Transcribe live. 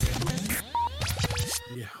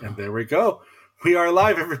And there we go. We are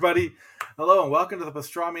live, everybody. Hello, and welcome to the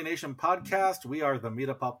Pastrami Nation podcast. We are the meat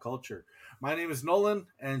of pop culture. My name is Nolan,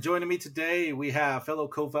 and joining me today, we have fellow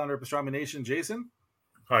co-founder of Pastrami Nation, Jason.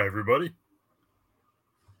 Hi, everybody.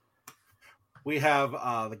 We have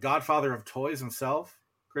the godfather of toys himself,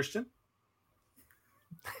 Christian.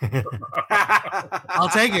 I'll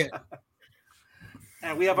take it.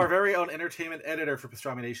 And we have our very own entertainment editor for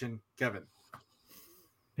Pastrami Nation, Kevin.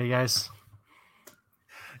 Hey, guys.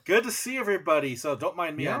 Good to see everybody. So don't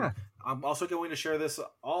mind me. Yeah. I'm also going to share this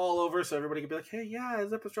all over so everybody can be like, hey, yeah, is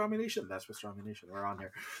that Pastrami Nation? That's Pastrami Nation. We're on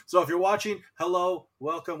here. So if you're watching, hello,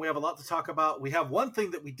 welcome. We have a lot to talk about. We have one thing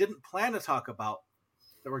that we didn't plan to talk about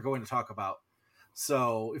that we're going to talk about.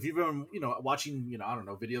 So if you've been, watching,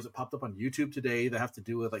 videos that popped up on YouTube today that have to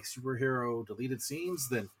do with like superhero deleted scenes,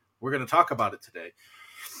 then we're going to talk about it today.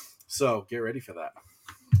 So get ready for that.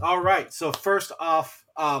 All right. So first off,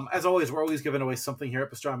 as always, we're always giving away something here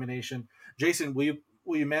at Pastrami Nation. Jason, will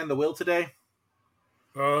you man the wheel today?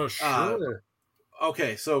 Sure.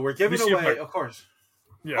 Okay, so we're giving away, of course.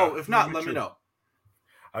 Yeah. Oh, if not, let me know.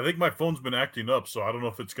 I think my phone's been acting up, so I don't know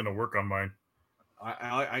if it's going to work on mine.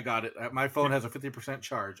 I got it. My phone has a 50%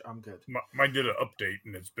 charge. I'm good. Mine did an update,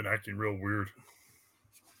 and it's been acting real weird.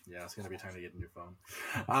 Yeah, it's going to be time to get a new phone.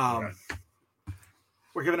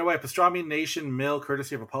 We're giving away a Pastrami Nation meal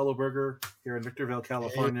courtesy of Apollo Burger here in Victorville,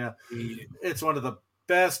 California. It's one of the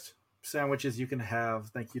best sandwiches you can have.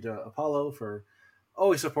 Thank you to Apollo for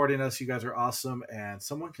always supporting us. You guys are awesome. And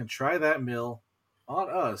someone can try that meal on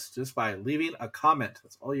us just by leaving a comment.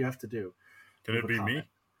 That's all you have to do. Can it be me?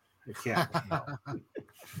 It can't. No.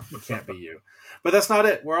 It can't be you. But that's not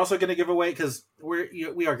it. We're also going to give away, because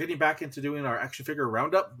we are getting back into doing our action figure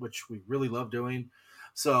roundup, which we really love doing.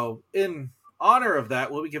 So in honor of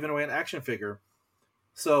that, we'll be giving away an action figure.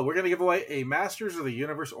 So we're going to give away a Masters of the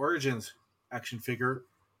Universe Origins action figure,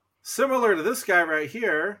 similar to this guy right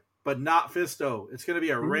here, but not Fisto. It's going to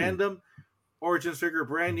be a random Origins figure,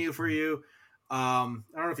 brand new for you. I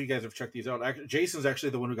don't know if you guys have checked these out. Jason's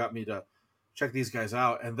actually the one who got me to check these guys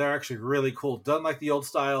out, and they're actually really cool. Done like the old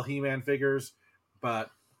style He-Man figures,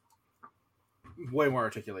 but way more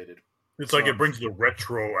articulated. It's like it brings the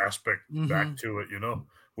retro aspect back to it,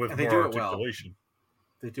 with more articulation.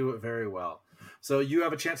 They do it very well. So you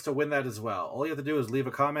have a chance to win that as well. All you have to do is leave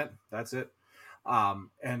a comment. That's it.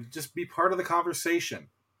 And just be part of the conversation.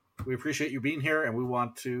 We appreciate you being here, and we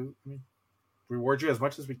want to reward you as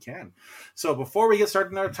much as we can. So before we get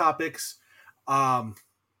started on our topics,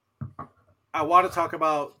 I want to talk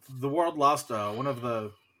about the world lost one of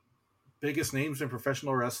the biggest names in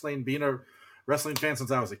professional wrestling. Being a wrestling fan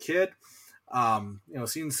since I was a kid,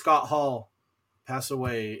 seeing Scott Hall pass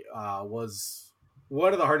away was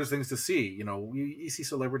one of the hardest things to see. You see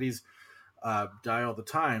celebrities die all the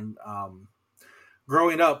time.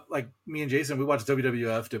 Growing up, like me and Jason, we watched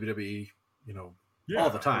WWF, WWE, all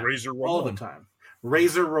the time. Razor Ramon. All the time.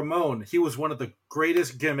 Razor Ramon. He was one of the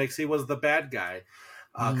greatest gimmicks. He was the bad guy.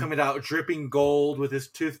 Coming out dripping gold with his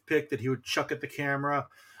toothpick that he would chuck at the camera.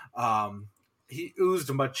 He oozed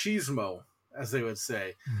machismo, as they would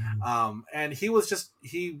say. And he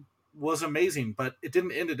was amazing, but it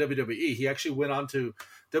didn't end at WWE. He actually went on to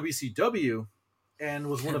WCW and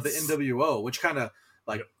was one of the NWO, which kind of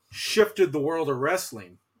shifted the world of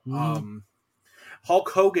wrestling. Hulk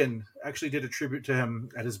Hogan actually did a tribute to him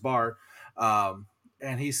at his bar.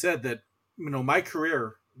 And he said that, my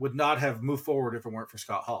career would not have moved forward if it weren't for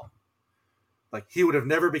Scott Hall. Like, he would have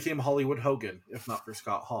never became Hollywood Hogan if not for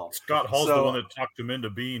Scott Hall. Scott Hall's the one that talked him into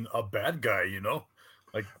being a bad guy,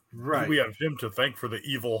 Right. We have him to thank for the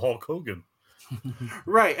evil Hulk Hogan.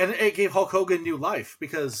 Right, and it gave Hulk Hogan new life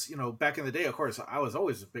because, back in the day, of course, I was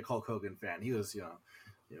always a big Hulk Hogan fan. He was,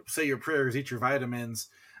 say your prayers, eat your vitamins,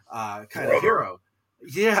 kind of hero.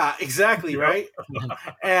 Yeah, exactly, right?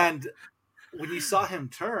 And when you saw him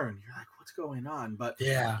turn, you're like, what's going on? But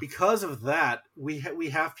because of that, we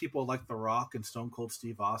have people like The Rock and Stone Cold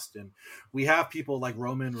Steve Austin. We have people like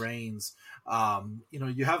Roman Reigns.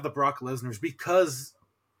 You have the Brock Lesnar's, because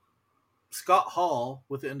Scott Hall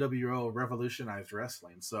with the NWO revolutionized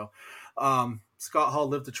wrestling. So Scott Hall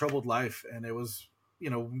lived a troubled life, and it was,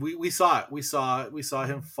 we saw it. We saw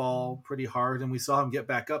him fall pretty hard, and we saw him get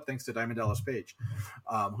back up thanks to Diamond Dallas Page,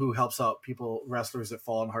 who helps out wrestlers that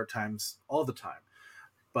fall in hard times all the time.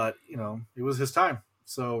 But, it was his time.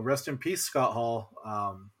 So rest in peace, Scott Hall.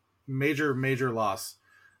 Major, major loss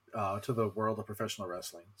to the world of professional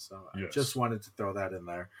wrestling. So I just wanted to throw that in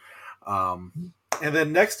there. And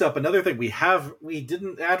then next up, another thing we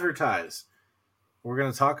didn't advertise, we're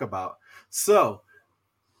going to talk about. So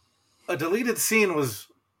a deleted scene was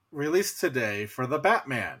released today for the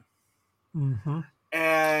Batman.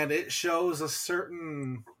 and it shows a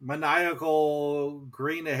certain maniacal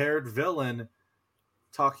green-haired villain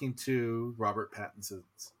talking to Robert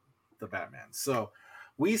Pattinson's the Batman. So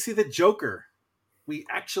we see the Joker. We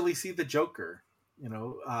actually see the Joker,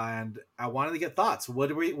 and I wanted to get thoughts. What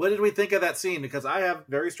did we think of that scene? Because I have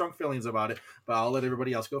very strong feelings about it, but I'll let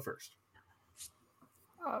everybody else go first.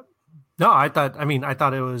 No, I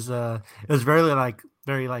thought it was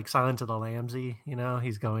very like Silence of the Lambsy.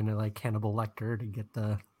 He's going to like Hannibal Lecter to get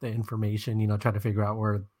the information. Try to figure out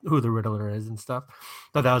who the Riddler is and stuff.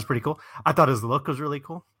 Thought that was pretty cool. I thought his look was really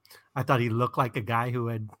cool. I thought he looked like a guy who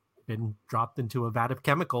had been dropped into a vat of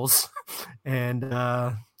chemicals, and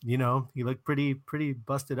he looked pretty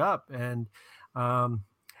busted up. And I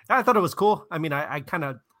thought it was cool. I mean, I kind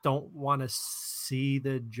of don't want to see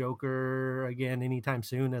the Joker again anytime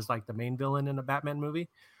soon as like the main villain in a Batman movie,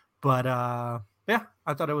 but yeah,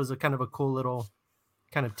 I thought it was a kind of a cool little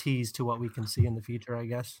kind of tease to what we can see in the future, I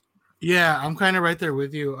guess. Yeah, I'm kind of right there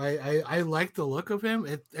with you. I like the look of him.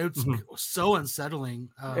 It's so unsettling.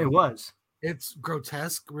 It was. It's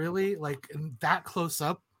grotesque, really, like that close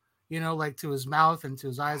up, like to his mouth and to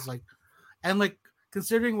his eyes, like, and like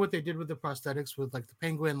considering what they did with the prosthetics with like the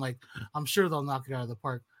penguin, like I'm sure they'll knock it out of the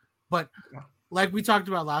park. But like we talked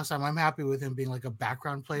about last time, I'm happy with him being like a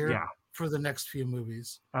background player for the next few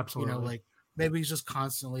movies. Absolutely. Like maybe he's just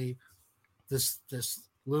constantly this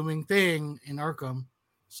looming thing in Arkham.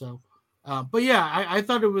 So, but yeah, I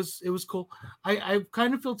thought it was cool. I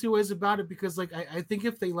kind of feel two ways about it because like I think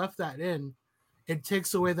if they left that in, it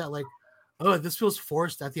takes away that like, oh, this feels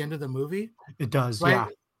forced at the end of the movie. It does, right? Yeah.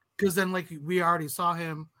 Because then like we already saw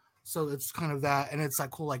him, so it's kind of that, and it's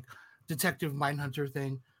like cool like detective Mindhunter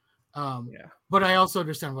thing. But I also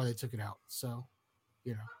understand why they took it out. So,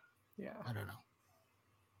 I don't know.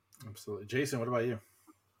 Absolutely. Jason, what about you?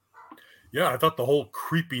 Yeah, I thought the whole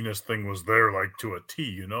creepiness thing was there, like to a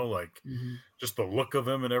T, like just the look of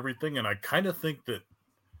him and everything. And I kind of think that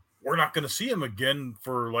we're not going to see him again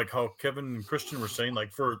for like how Kevin and Christian were saying,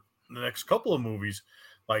 like for the next couple of movies.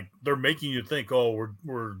 Like they're making you think, oh,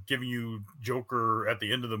 we're giving you Joker at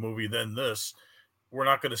the end of the movie, then this. We're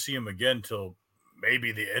not going to see him again till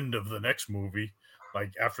maybe the end of the next movie,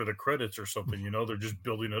 like after the credits or something. They're just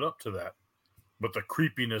building it up to that. But the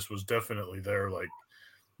creepiness was definitely there. Like,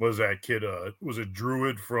 was that kid? Was it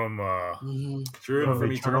Druid from Druid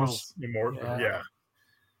from Eternals? Yeah.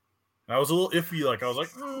 I was a little iffy. Like I was like,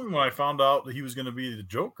 when I found out that he was going to be the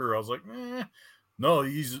Joker, I was like, no,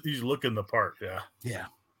 he's looking the part. Yeah.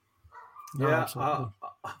 Yeah, I'm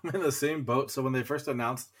in the same boat. So when they first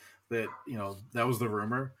announced that, that was the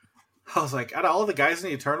rumor, I was like, out of all the guys in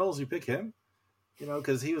the Eternals, you pick him?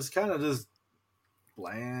 Because he was kind of just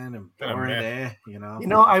bland and boring,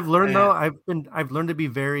 I've learned though, I've learned to be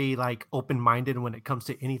very like open-minded when it comes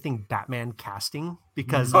to anything Batman casting,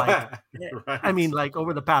 because like right. I mean, like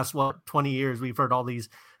over the past 20 years, we've heard all these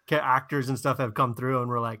actors and stuff have come through, and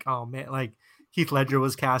we're like, oh man, like Heath Ledger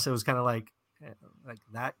was cast. It was kind of like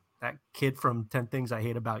that kid from 10 Things I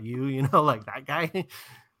Hate About You, like that guy.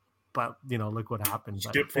 But look what happened.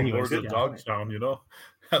 Skip from Lord of Dogtown,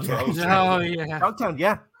 That's what I was saying. Dogtown,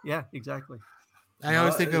 yeah, exactly. I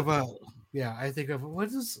always think of what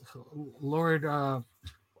is Lord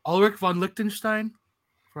Ulrich von Liechtenstein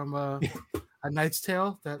from A Knight's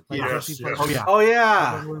Tale. That like oh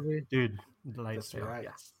yeah, dude, The Knight's Tale. Right.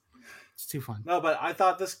 Yeah. It's too fun. No, but I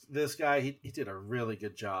thought this guy he did a really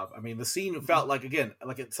good job. I mean, the scene felt like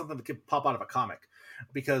it's something that could pop out of a comic,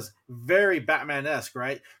 because very Batman-esque,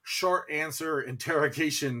 right? Short answer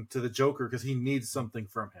interrogation to the Joker because he needs something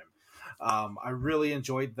from him. I really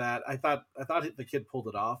enjoyed that. I thought the kid pulled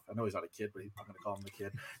it off. I know he's not a kid, but I'm going to call him the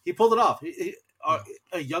kid. He pulled it off.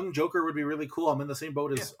 A young Joker would be really cool. I'm in the same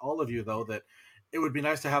boat as all of you, though, that it would be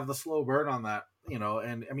nice to have the slow burn on that,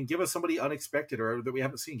 and I mean, give us somebody unexpected or that we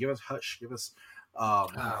haven't seen. Give us Hush. Give us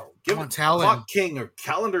give us Talon. Clock King or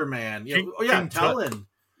Calendar Man. Talon.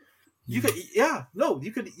 You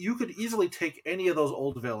could easily take any of those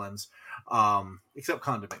old villains, except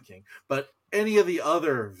Condiment King, but any of the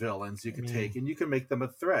other villains you could take, and you can make them a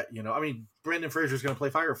threat. I mean, Brendan Fraser's going to play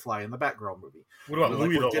Firefly in the Batgirl movie. What about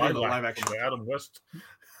Louis the live action? Adam West.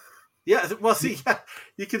 Yeah, well, see,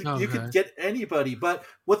 you could get anybody, but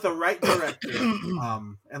with the right director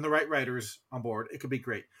and the right writers on board, it could be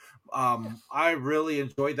great. I really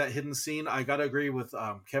enjoyed that hidden scene. I gotta agree with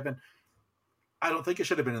Kevin. I don't think it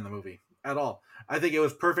should have been in the movie at all. I think it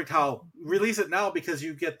was perfect how release it now, because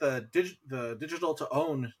you get the digital to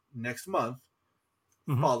own next month,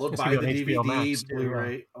 followed by the DVD, Max,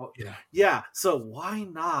 Blu-ray. Yeah. So why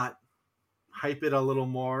not hype it a little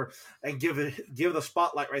more and give the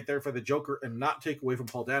spotlight right there for the Joker and not take away from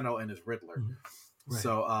Paul Dano and his Riddler? Right.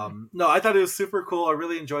 So no, I thought it was super cool. I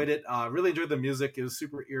really enjoyed it. Really enjoyed the music. It was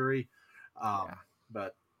super eerie.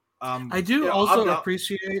 But I do also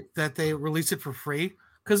appreciate that they release it for free.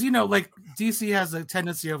 Because, like DC has a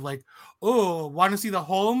tendency of like, oh, want to see the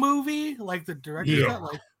whole movie? Like the director's cut,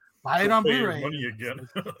 like buy it on Blu-ray. Money again.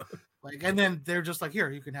 And then they're just like,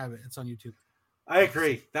 here, you can have it. It's on YouTube. I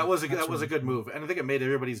agree. That was a good move. And I think it made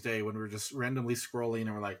everybody's day when we were just randomly scrolling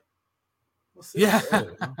and we're like,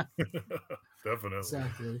 Definitely.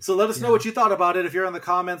 Exactly. So let us know what you thought about it. If you're in the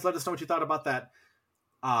comments, let us know what you thought about that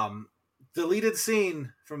deleted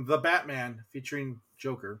scene from The Batman featuring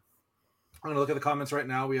Joker. I'm going to look at the comments right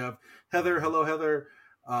now. We have Heather. Hello, Heather.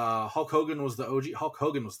 Hulk Hogan was the OG. Hulk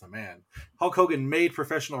Hogan was the man. Hulk Hogan made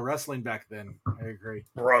professional wrestling back then. I agree.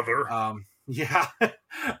 Brother. Yeah.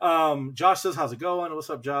 Josh says, how's it going? What's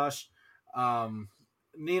up, Josh?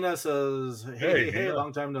 Nina says, hey,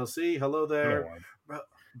 long time no see. Hello there.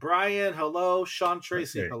 Brian, hello. Sean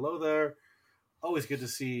Tracy, hello there. Always good to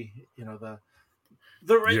see,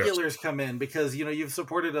 the regulars come in because you've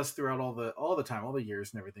supported us throughout all the time, all the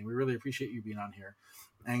years and everything. We really appreciate you being on here,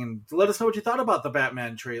 and let us know what you thought about the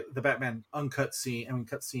Batman cut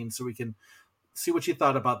scene, so we can see what you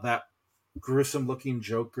thought about that gruesome looking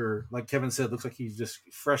Joker. Like Kevin said, looks like he's just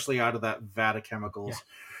freshly out of that vat of chemicals.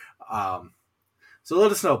 So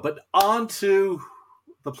let us know. But on to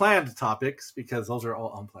the planned topics, because those are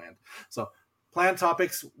all unplanned. So planned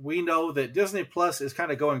topics, we know that Disney Plus is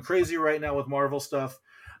kind of going crazy right now with Marvel stuff.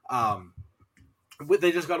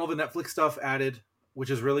 They just got all the Netflix stuff added,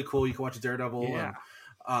 which is really cool. You can watch Daredevil. Yeah.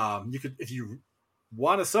 And, you could, if you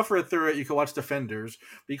want to suffer through it, you can watch Defenders.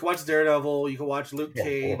 But you can watch Daredevil. You can watch Luke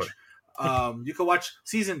Cage. You can watch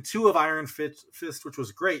season 2 of Iron Fist, which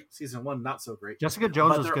was great. Season 1, not so great. Jessica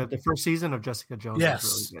Jones was good. The first season of Jessica Jones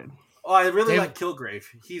was really good. Oh, I really like Kilgrave.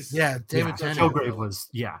 David Tennant. Kilgrave was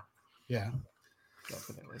yeah.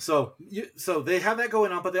 Definitely. So they have that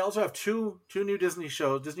going on, but they also have two new Disney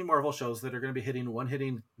Marvel shows that are going to be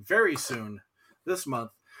hitting very soon this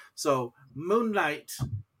month. So Moon Knight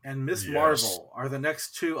and Miss Marvel are the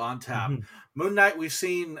next two on tap. Mm-hmm. Moon Knight, we've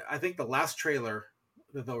seen, I think the last trailer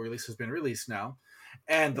that they'll release has been released now,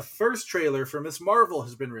 and the first trailer for Miss Marvel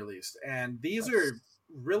has been released, and these are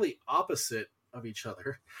really opposite of each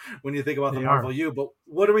other when you think about the Marvel U. But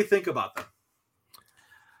what do we think about them?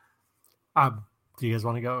 Do you guys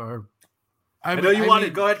want to go? Or I know you want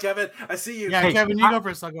to go ahead, Kevin. I see you. Yeah, hey, Kevin, you go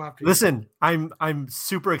first. I'll go after you. Listen, I'm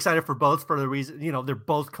super excited for both for the reason, they're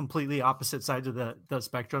both completely opposite sides of the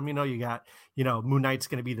spectrum. You got, Moon Knight's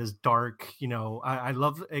going to be this dark, I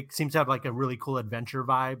love, it seems to have like a really cool adventure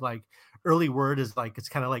vibe. Like early word is like, it's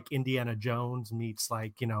kind of like Indiana Jones meets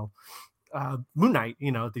like, Moon Knight,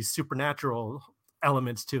 these supernatural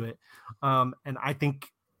elements to it. And I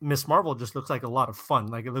think Miss Marvel just looks like a lot of fun.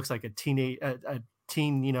 Like it looks like a teen,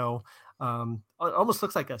 almost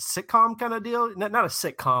looks like a sitcom kind of deal. Not a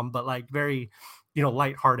sitcom, but like very,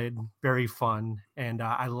 lighthearted, very fun. And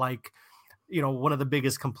I like, one of the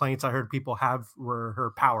biggest complaints I heard people have were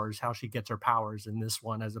her powers, how she gets her powers in this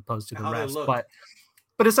one as opposed to the rest.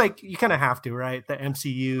 But it's like you kind of have to, right? The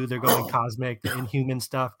MCU, they're going cosmic. The Inhuman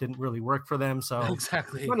stuff didn't really work for them, so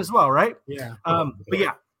exactly fun as well, right? Yeah. But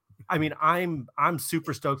yeah, I mean, I'm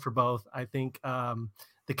super stoked for both. I think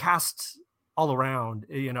the cast all around,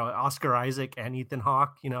 Oscar Isaac and Ethan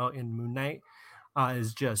Hawke, in Moon Knight,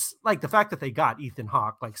 is just like the fact that they got Ethan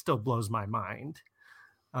Hawke like still blows my mind.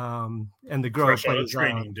 And the girl plays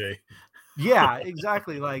Training Day. Yeah,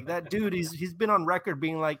 exactly. Like that dude, he's been on record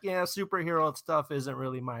being like, yeah, superhero stuff isn't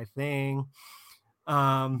really my thing.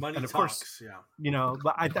 Money and of talks, course,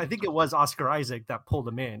 but I think it was Oscar Isaac that pulled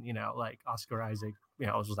him in. like Oscar Isaac,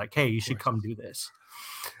 was just like, hey, you should come do this.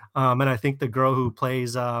 And I think the girl who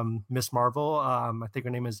plays Miss Marvel, I think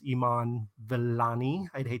her name is Iman Vellani.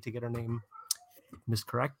 I'd hate to get her name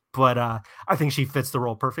miscorrect, but I think she fits the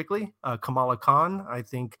role perfectly. Kamala Khan, I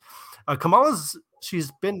think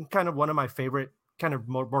she's been kind of one of my favorite kind of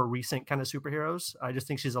more recent kind of superheroes. I just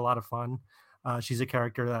think she's a lot of fun. She's a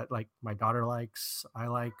character that like my daughter likes, I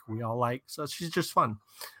like, we all like, so she's just fun.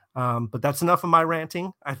 But that's enough of my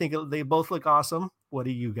ranting. I think they both look awesome. What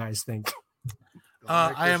do you guys think?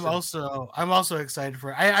 I'm also excited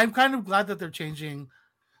for it. I'm kind of glad that they're changing.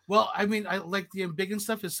 Well, I mean, I like the Embiggen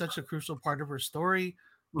stuff is such a crucial part of her story.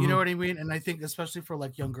 You know what I mean? And I think especially for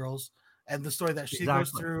like young girls and the story that she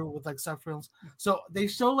goes through with like sub-films. So they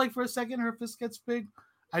show like for a second her fist gets big.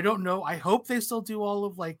 I don't know. I hope they still do all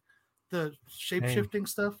of like the shape-shifting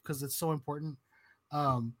stuff because it's so important.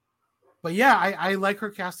 But yeah, I like her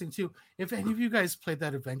casting too. If any of you guys played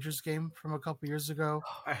that Avengers game from a couple years ago,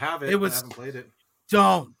 I haven't. I haven't played it.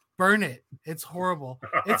 Don't burn it. It's horrible.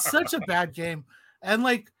 It's such a bad game. And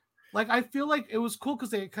like I feel like it was cool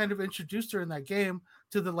because they kind of introduced her in that game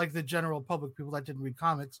to the general public, people that didn't read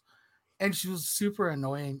comics, and she was super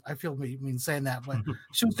annoying. I feel mean saying that, but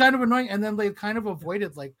she was kind of annoying. And then they kind of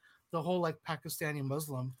avoided like the whole like Pakistani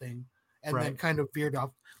Muslim thing, and then kind of veered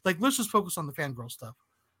off. Like, let's just focus on the fangirl stuff,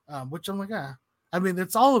 which I'm like, I mean,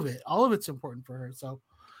 it's all of it. All of it's important for her. So,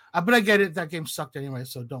 but I get it. That game sucked anyway,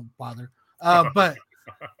 so don't bother.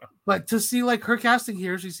 But to see like her casting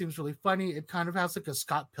here, she seems really funny. It kind of has like a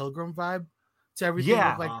Scott Pilgrim vibe to everything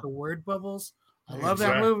with like the word bubbles. I love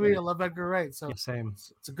that movie. I love Edgar Wright. So same.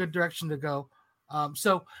 It's a good direction to go.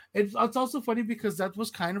 So it's also funny because that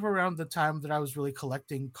was kind of around the time that I was really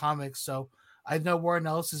collecting comics. So I know Warren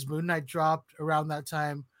Ellis's Moon Knight dropped around that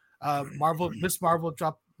time. Miss Marvel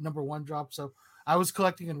dropped #1 drop. So I was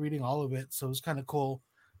collecting and reading all of it. So it was kind of cool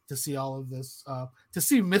to see all of this. To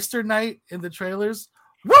see Mr. Knight in the trailers.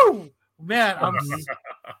 Woo! Man,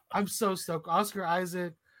 I'm so stoked. Oscar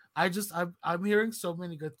Isaac. I'm hearing so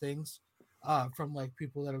many good things from like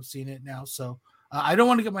people that have seen it now. So I don't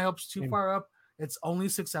want to get my hopes too far up. It's only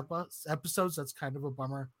 6 episodes. That's kind of a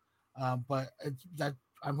bummer. But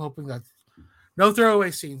I'm hoping that no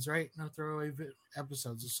throwaway scenes, right? No throwaway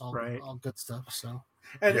episodes. It's all good stuff. So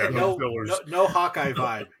and no Hawkeye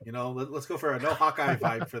vibe. You know, let's go for a no Hawkeye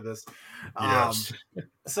vibe for this. Yes.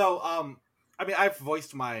 So I mean, I've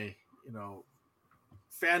voiced my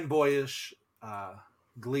fanboyish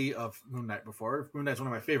glee of Moon Knight before. Moon Knight's one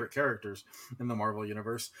of my favorite characters in the Marvel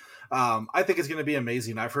universe. I think it's going to be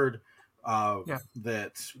amazing. I've heard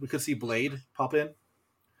that we could see Blade pop in.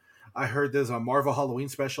 I heard there's a Marvel Halloween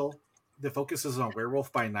special that focuses on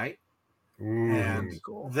Werewolf by Night. Ooh, and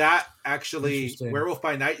that actually, Werewolf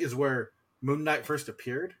by Night is where Moon Knight first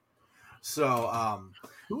appeared. So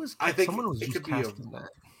I think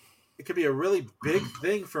it could be a really big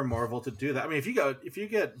thing for Marvel to do that. I mean, if you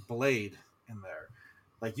get Blade in there,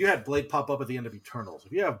 like you had Blade pop up at the end of Eternals.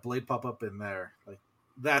 If you have Blade pop up in there, like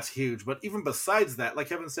that's huge. But even besides that, like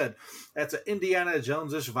Kevin said, that's an Indiana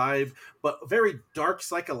Jones-ish vibe, but very dark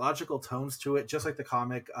psychological tones to it, just like the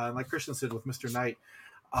comic. Like Christian said with Mr. Knight,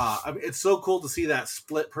 I mean, it's so cool to see that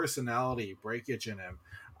split personality breakage in him.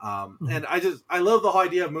 And I love the whole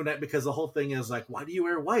idea of Moon Knight because the whole thing is like, why do you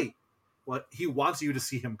wear white? What he wants you to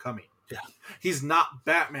see him coming. Yeah. He's not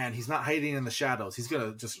Batman. He's not hiding in the shadows. He's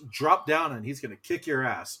going to just drop down and he's going to kick your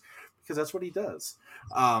ass because that's what he does.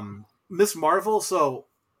 Miss Marvel. So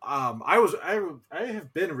I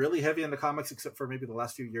have been really heavy into comics except for maybe the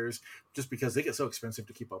last few years, just because they get so expensive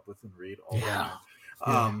to keep up with and read all the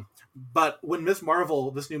time. But when this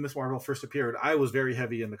new Miss Marvel first appeared, I was very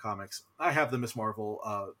heavy into comics. I have the Miss Marvel,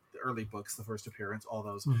 the early books, the first appearance, all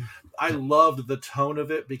those. I loved the tone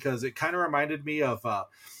of it because it kind of reminded me of,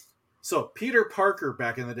 so Peter Parker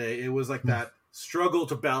back in the day, it was like that struggle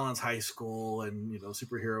to balance high school and,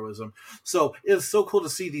 superheroism. So it's so cool to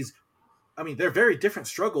see these. I mean, they're very different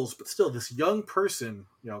struggles, but still this young person,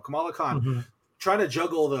 Kamala Khan, trying to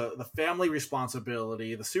juggle the family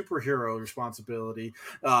responsibility, the superhero responsibility,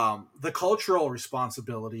 the cultural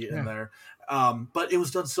responsibility in there. But it was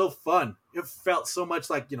done so fun. It felt so much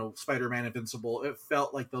like, Spider-Man Invincible. It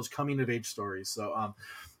felt like those coming of age stories. So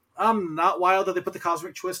I'm not wild that they put the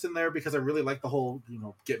cosmic twist in there because I really like the whole,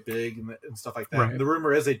 get big and stuff like that. Right. The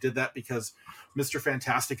rumor is they did that because Mr.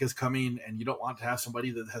 Fantastic is coming and you don't want to have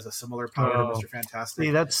somebody that has a similar power to Mr. Fantastic.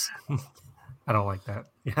 See, that's... I don't like that.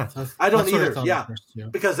 Yeah, I don't either. Yeah,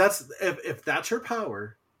 because that's if that's her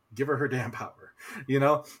power, give her damn power.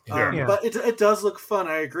 But it does look fun.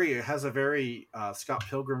 I agree. It has a very Scott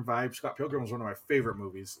Pilgrim vibe. Scott Pilgrim is one of my favorite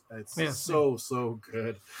movies. It's so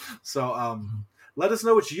good. So let us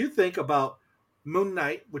know what you think about Moon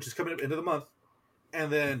Knight, which is coming up end of the month,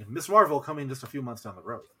 and then Miss Marvel coming just a few months down the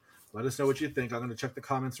road. Let us know what you think. I'm going to check the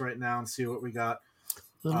comments right now and see what we got.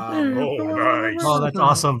 Nice. Oh, that's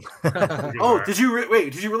awesome. Did you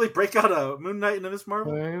really break out a Moon Knight and a Miss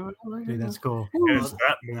Marvel? Dude, that's cool. It's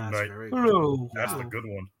that Moon Knight. Cool. That's the good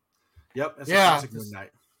one. Yep, that's a classic Moon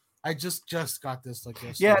Knight. I just got this like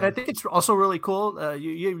yesterday. Yeah, and I think it's also really cool.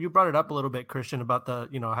 You brought it up a little bit, Christian, about the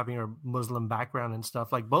having a Muslim background and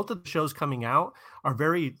stuff. Like both of the shows coming out are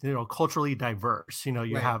very culturally diverse.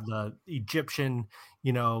 You have the Egyptian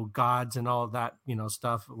gods and all of that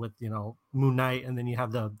stuff with Moon Knight, and then you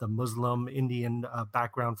have the Muslim Indian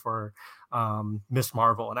background for Miss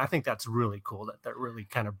Marvel, and I think that's really cool that they're really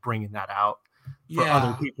kind of bringing that out. For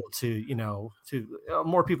other people to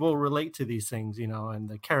more people relate to these things, and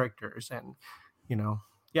the characters, and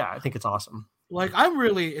I think it's awesome. Like I'm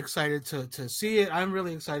really excited to see it. I'm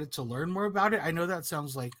really excited to learn more about it. I know that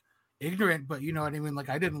sounds like ignorant, but you know what I mean. Like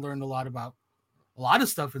I didn't learn a lot about a lot of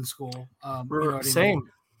stuff in school. Same.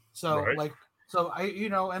 So So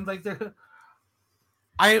and like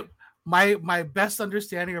my best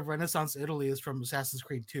understanding of Renaissance Italy is from Assassin's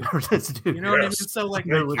Creed 2. You know what I mean? So like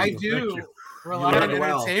I do rely on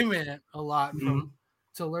entertainment a lot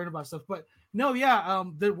to learn about stuff. But no, yeah,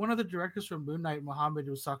 one of the directors from Moon Knight, Mohammed,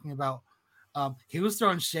 was talking about he was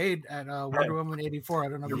throwing shade at Wonder Woman 84. I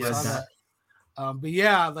don't know if you saw that. But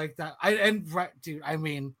yeah, like that. Dude, I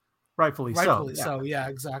mean, rightfully so. Yeah,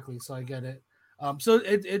 exactly. So I get it. So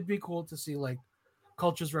it'd be cool to see like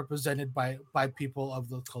cultures represented by people of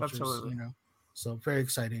those cultures. Absolutely. So very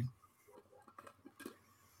exciting.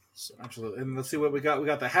 So. Absolutely. And let's see what we got. We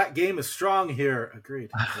got the hat game is strong here. Agreed.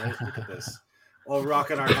 Right? Look at this. All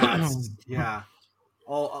rocking our hats. Yeah.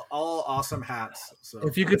 All awesome hats. So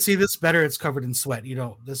if you could see this better, it's covered in sweat.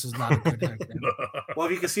 This is not a good hat. Well,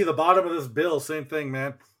 if you can see the bottom of this bill, same thing,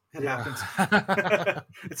 man. It happens.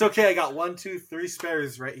 It's okay. I got 1, 2, 3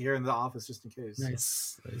 spares right here in the office just in case.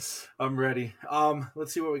 Nice. I'm ready.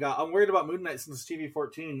 Let's see what we got. I'm worried about Moon Knight since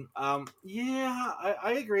TV14.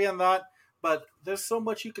 I agree on that, but there's so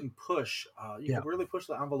much you can push. You can really push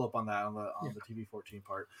the envelope on that on the TV14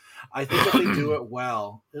 part. I think if they do it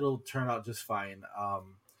well, it'll turn out just fine.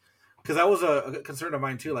 Because that was a concern of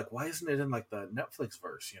mine too. Like, why isn't it in like the Netflix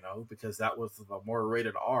verse? Because that was the more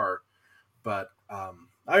rated R. But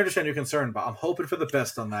I understand your concern, but I'm hoping for the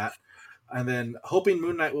best on that. And then hoping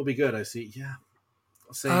Moon Knight will be good. I see. Yeah.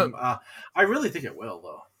 Same. I really think it will,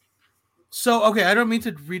 though. So, okay, I don't mean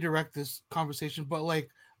to redirect this conversation, but like,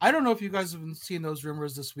 I don't know if you guys have been seeing those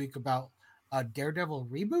rumors this week about a Daredevil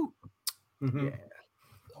reboot. Mm-hmm. Yeah.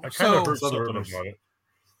 I kind of heard something about it.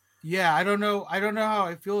 Yeah, I don't know how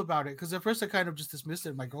I feel about it. Because at first I kind of just dismissed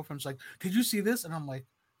it. My girlfriend's like, "Did you see this?" And I'm like,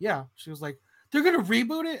 "Yeah." She was like, "They're gonna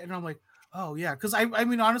reboot it," and I'm like, "Oh yeah." Because I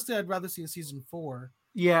mean, honestly, I'd rather see a season 4.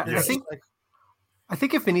 Yeah, I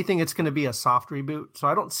think if anything, it's going to be a soft reboot. So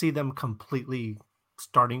I don't see them completely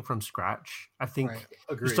starting from scratch. I think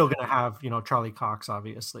you're still going to have, Charlie Cox,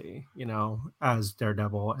 obviously, as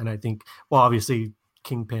Daredevil. And I think, well, obviously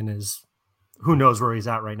Kingpin is, who knows where he's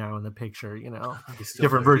at right now in the picture,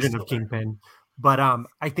 different version of Kingpin. But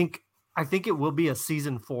I think it will be a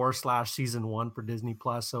season 4/season 1 for Disney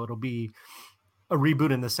Plus. So it'll be a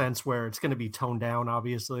reboot in the sense where it's going to be toned down,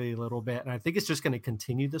 obviously, a little bit. And I think it's just going to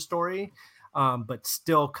continue the story, but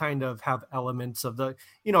still kind of have elements of the,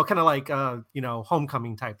 kind of like,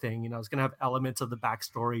 Homecoming type thing. It's going to have elements of the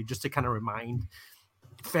backstory just to kind of remind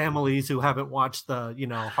families who haven't watched the,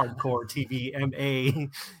 hardcore TV MA,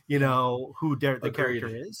 who the character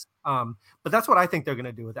is. But that's what I think they're going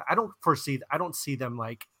to do with it. I don't see them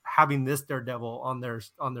like having this Daredevil on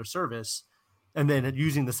their service and then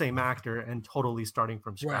using the same actor and totally starting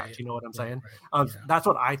from scratch. Right. You know what I'm saying? Right. That's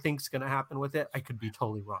what I think is going to happen with it. I could be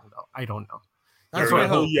totally wrong, though. I don't know. That's what I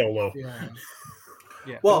hope. Yellow.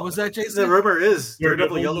 Yeah. Well, what was that, Jason? The rumor is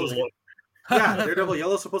Daredevil Yellow. Yeah, Daredevil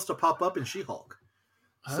Yellow is supposed to pop up in She-Hulk.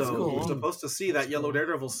 That's cool. We're supposed to see that yellow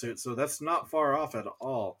Daredevil suit, so that's not far off at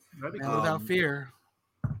all. Without fear.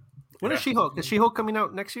 When is She-Hulk? Is She-Hulk coming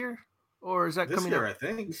out next year? Or is that coming out I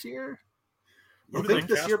think. This year? I think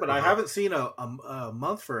this year, but I haven't seen a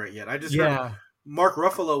month for it yet. I just heard Mark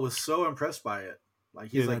Ruffalo was so impressed by it. Like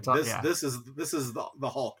he's this is the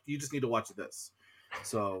Hulk. You just need to watch this.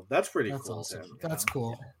 So that's pretty cool. Awesome. That's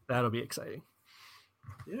cool. That'll be exciting.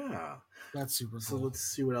 Yeah, that's super cool. So let's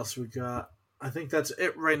see what else we got. I think that's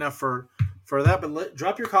it right now for that. But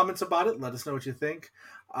drop your comments about it. Let us know what you think.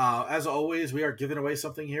 As always, we are giving away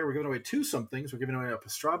something here. We're giving away 2 somethings. We're giving away a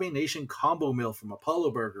Pastrami Nation combo meal from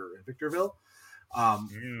Apollo Burger in Victorville.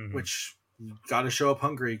 Which you got to show up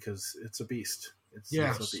hungry because it's a beast. It's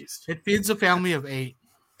a beast. It feeds a family of 8,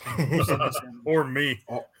 or me,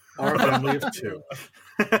 or a family of 2.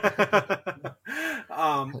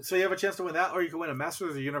 So you have a chance to win that, or you can win a Masters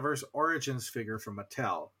of the Universe Origins figure from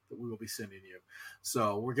Mattel that we will be sending you.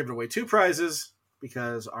 So we're giving away 2 prizes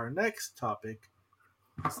because our next topic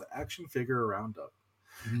is the action figure roundup,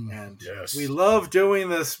 and we love doing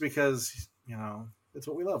this because it's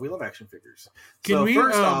what we love. We love action figures.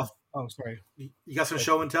 First off, sorry, you got some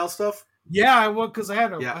show and tell stuff? Yeah, because I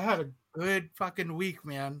had a good fucking week,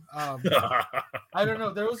 man. I don't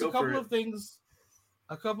know. There was a couple of things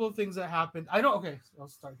that happened. I'll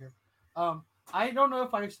start here. I don't know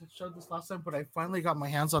if I showed this last time, but I finally got my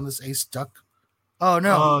hands on this Ace Duck. Oh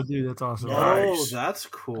no! Oh, dude, that's awesome. Oh, that's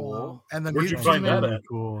cool. And then where'd you find that at?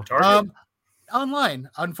 Cool. Target? Online.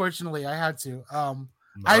 Unfortunately, I had to.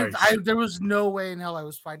 Nice. There was no way in hell I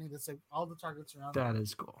was finding this. Like, all the Targets around. That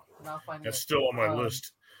is cool. That's still on my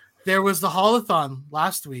list. There was the Haulathon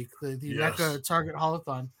last week, the NECA Target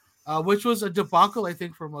Haulathon, which was a debacle, I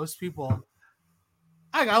think, for most people.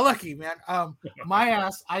 I got lucky, man. My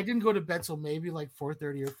ass, I didn't go to bed till maybe like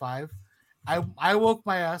 4:30 or 5. I woke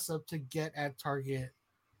my ass up to get at Target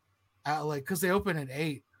at like because they open at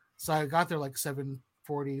 8. So I got there like 7:40,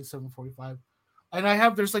 7:45.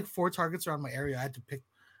 And there's like 4 Targets around my area. I had to pick.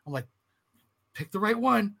 I'm like, pick the right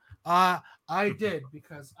one. I did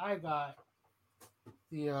because I got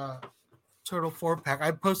the Turtle 4-pack.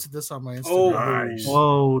 I posted this on my Instagram. Oh, Nice.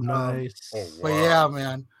 Whoa, nice. Oh, wow. But yeah,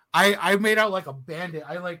 man, I made out like a bandit.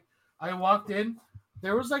 I walked in.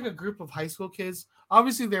 There was like a group of high school kids.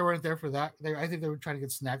 Obviously, they weren't there for that. I think they were trying to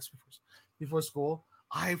get snacks before school.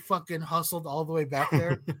 I fucking hustled all the way back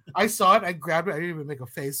there. I saw it. I grabbed it. I didn't even make a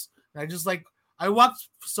face. And I just like I walked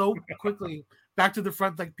so quickly back to the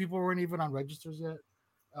front, like people weren't even on registers yet.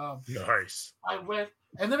 Nice. I went,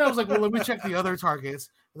 and then I was like, well, let me check the other Targets.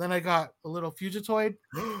 And then I got a little Fugitoid.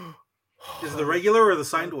 Is it the regular or the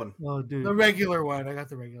signed one? Oh, dude. The regular one. I got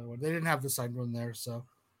the regular one. They didn't have the signed one there, so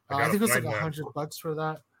I think it was like $100 for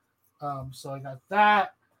that. So I got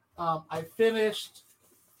that. I finished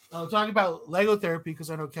talking about Lego Therapy because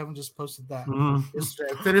I know Kevin just posted that.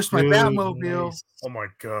 Yesterday. I finished my Batmobile. Nice. Oh my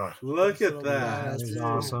god. Look at So that. That is dude.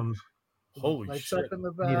 awesome. Holy Lights shit. up in the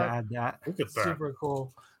Need to back. add that. Look at that. Super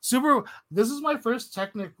cool. This is my first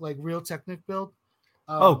real Technic build.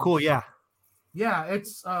 Oh, cool. Yeah. Yeah,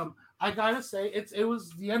 it's I gotta say it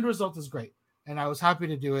was the end result is great, and I was happy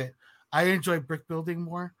to do it. I enjoy brick building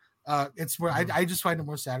more. It's where I just find it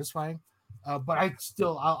more satisfying. But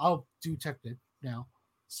I'll do Technic now.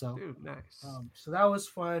 So Dude, nice. so that was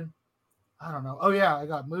fun. I don't know. Oh yeah, I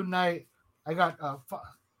got Moon Knight. I got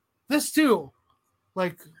this too.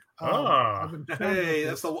 Like I've been playing with Hey,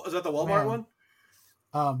 this. is that the Walmart Man.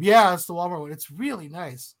 one? Yeah, it's the Walmart one. It's really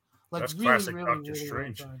nice. Like That's really, classic really, Doctor really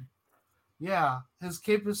Strange. well done. Yeah, his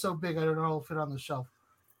cape is so big I don't know how it'll fit on the shelf.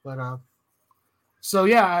 But so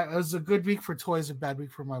yeah, it was a good week for toys, a bad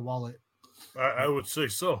week for my wallet. I would say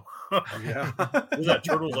so. Yeah. Was that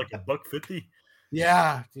turtle's like $1.50?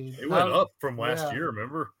 Yeah, dude. It went up from last yeah. year,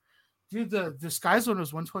 remember? Dude, the Skies one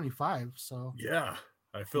was $125. So Yeah.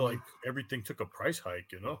 I feel like everything took a price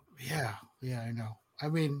hike, you know? yeah, I know. I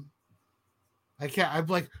mean, I can't. I'm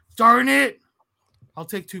like, darn it! I'll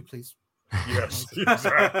take 2, please. Yes,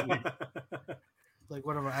 exactly. Like,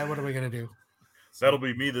 what am I gonna do? That'll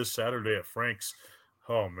be me this Saturday at Frank's.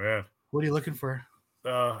 Oh man. What are you looking for?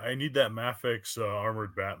 I need that Mafex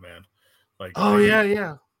armored Batman. Like Oh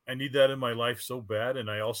yeah. I need that in my life so bad, and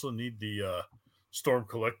I also need the Storm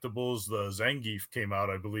collectibles. The Zangief came out,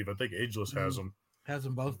 I believe. I think Ageless has them. Has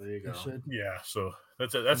them both. There you go. Should. Yeah, so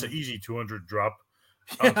that's an easy 200 drop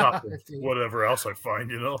on top of dude. whatever else I find,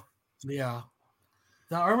 you know. Yeah.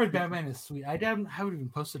 The armored Batman is sweet. I haven't even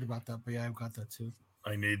posted about that, but yeah, I've got that too.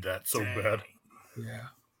 I need that so bad. Yeah.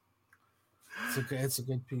 It's a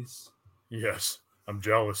good piece. Yes, I'm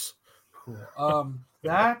jealous. Cool.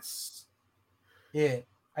 That's it.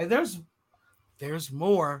 There's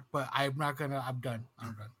more, but I'm done.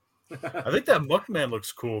 I think that Muckman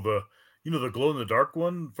looks cool. The glow in the dark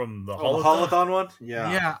one from the The Holothon. Holothon one?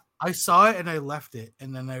 Yeah. Yeah, I saw it and I left it,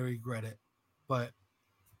 and then I regret it. But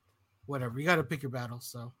whatever, you got to pick your battles.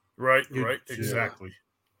 So Right, You- right, yeah. exactly.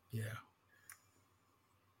 yeah,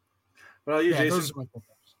 What about you, yeah. Jason? Those are my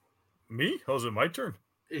pickups. Me? Oh, is it my turn?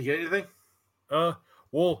 You get anything?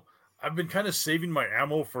 Well, I've been kind of saving my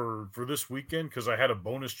ammo for this weekend because I had a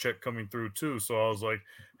bonus check coming through too. So I was like,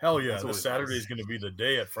 hell yeah, That's this always Saturday nice. is going to be the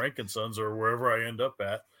day at Frankensons or wherever I end up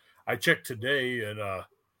at. I checked today and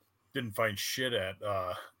didn't find shit at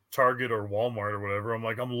Target or Walmart or whatever. I'm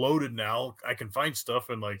like, I'm loaded now. I can find stuff,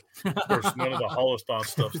 and like, there's none of the Holothon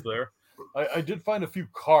stuff's there. I did find a few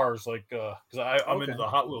cars, like, because I'm into Okay. the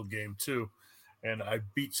Hot Wheel game too, and I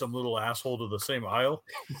beat some little asshole to the same aisle,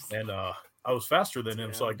 and I was faster than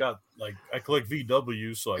him, so I got I collect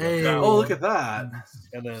VW, so I got Hey. that Oh, one. look at that.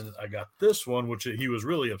 And then I got this one, which he was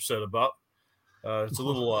really upset about. It's a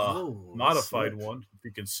little Oh, modified that's one, if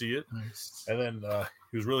you can see it. Nice. And then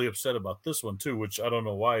he was really upset about this one too, which I don't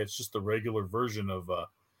know why. It's just the regular version of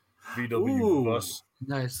VW Ooh. bus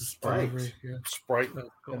Nice. Right. Yeah. Sprite.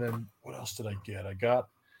 And then what else did I get? I got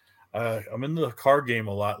I'm in the car game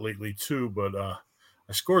a lot lately too, but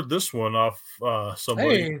I scored this one off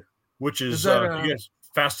somebody, Hey, which is is that, you guys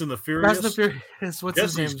Fast and the Furious. Fast and the Furious. What's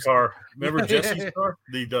his Jesse's name? car. Remember Yeah. Jesse's car?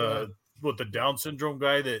 The the Down syndrome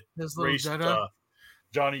guy that His little raced Jetta.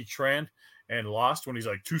 Johnny Tran and lost when he's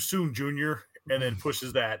like too soon, Junior, and then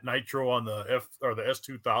pushes that nitro on the the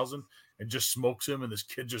S2000 and just smokes him, and this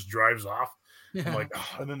kid just drives off. Yeah. I'm like,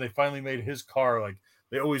 oh, and then they finally made his car. Like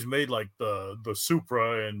they always made like the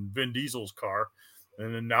Supra and Vin Diesel's car,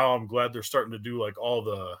 and then now I'm glad they're starting to do like all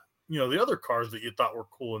the the other cars that you thought were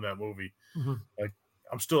cool in that movie. Mhm. Like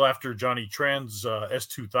I'm still after Johnny Tran's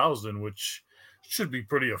S2000, which should be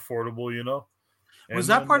pretty affordable, you know. Was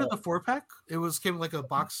that part of the 4-pack? It came like a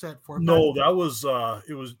box set 4-pack? No, that was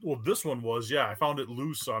this one was, yeah, I found it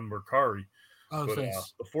loose on Mercari. Oh, but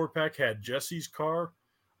nice. the 4-pack had Jesse's car,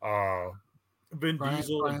 Vin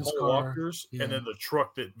Diesel and Paul Walker's, and then the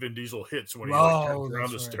truck that Vin Diesel hits when he turns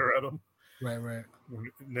around to stare at him. Right.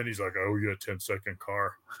 And then he's like, "Oh, you got a 10-second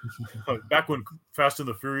car." Back when Fast and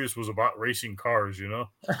the Furious was about racing cars, you know,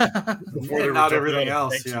 before not everything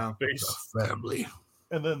else. Yeah, family.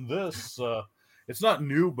 And then this, it's not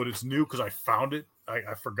new, but it's new because I found it.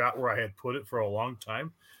 I forgot where I had put it for a long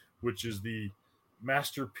time, which is the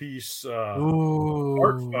Masterpiece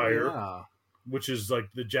Artfire, which is like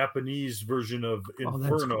the Japanese version of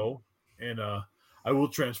Inferno. Cool. And I will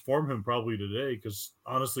transform him probably today because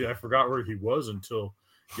honestly, I forgot where he was until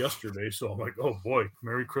yesterday. So I'm like, oh boy,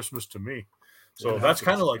 Merry Christmas to me. So that's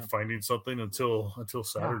kind of like finding something until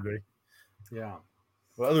Saturday. Yeah.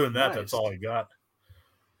 But other than that, that's all I got.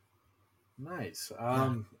 Nice.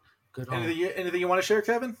 Good. Anything you want to share,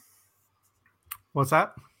 Kevin? What's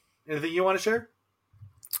that? Anything you want to share?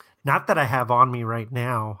 Not that I have on me right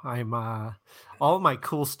now. I'm all my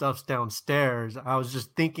cool stuff's downstairs. I was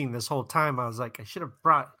just thinking this whole time. I was like, I should have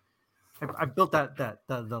brought. I built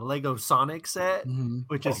the Lego Sonic set,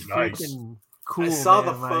 which is freaking cool. I saw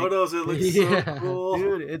the photos. It looks so cool,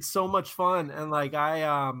 dude. It's so much fun, and like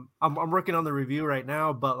I'm working on the review right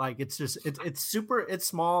now. But like, it's super. It's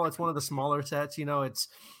small. It's one of the smaller sets, you know. It's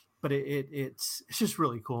just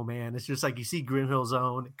really cool, man. It's just like you see Green Hill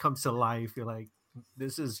Zone. It comes to life. You're like,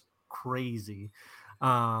 this is crazy.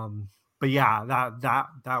 But yeah,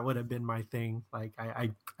 that would have been my thing. Like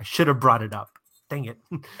I should have brought it up. Dang it.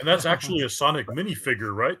 And that's actually a Sonic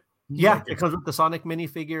minifigure, right? Yeah, it comes with the Sonic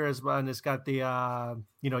minifigure as well, and it's got the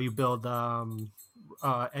you build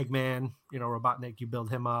Eggman, Robotnik, you build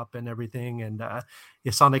him up and everything, and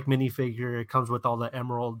the Sonic minifigure. It comes with all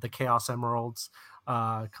the Chaos Emeralds.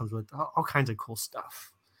 It comes with all kinds of cool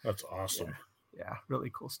stuff. That's awesome. Yeah,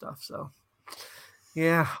 really cool stuff. So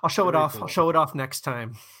yeah, I'll show it off. Cool. I'll show it off next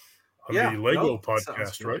time. On the Lego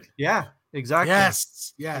podcast, right? Yeah, exactly.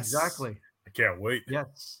 Yes, exactly. I can't wait.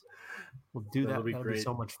 Yes, we'll do that. That'll be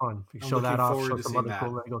so much fun. We show that off. Show some other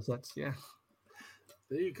cool Lego sets. Yeah.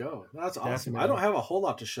 There you go. That's awesome. Definitely. I don't have a whole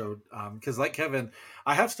lot to show because, like Kevin,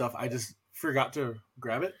 I have stuff. I just forgot to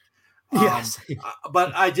grab it. Yes,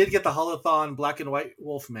 but I did get the Holothon Black and White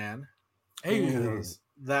Wolfman. Hey,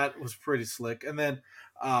 that was pretty slick. And then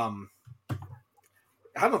I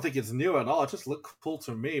don't think it's new at all. It just looked cool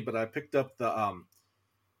to me. But I picked up the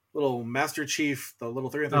little Master Chief, the little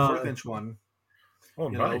 3 3/4 inch one. Oh,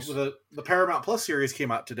 nice. The Paramount Plus series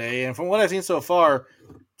came out today, and from what I've seen so far,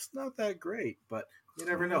 it's not that great. But you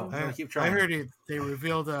never know. I'm gonna keep trying. I heard they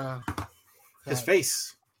revealed his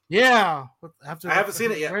face. Yeah, I haven't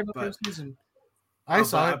seen it yet. But I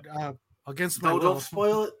saw it against my will. Don't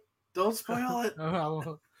spoil it. Don't spoil it.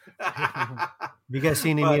 Have you guys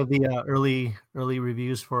seen any of the early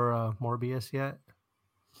reviews for Morbius yet?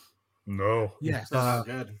 No. Yes.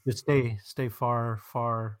 Good. Just stay far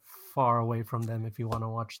away from them if you want to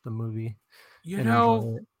watch the movie. I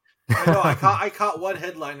know. I caught one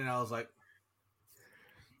headline and I was like,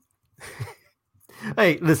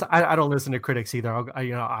 "Hey, listen, I don't listen to critics either.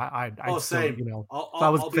 I same. If I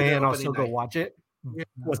was a fan, I'll still go watch it." Yeah.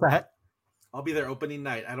 What's that? I'll be there opening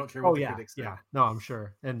night. I don't care what the critics say. Yeah, no, I'm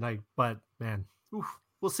sure. And but man,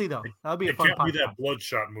 we'll see though. That'll be a fun. It can't be that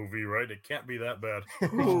Bloodshot movie, right? It can't be that bad.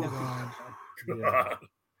 Yeah.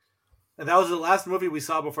 And that was the last movie we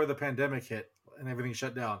saw before the pandemic hit and everything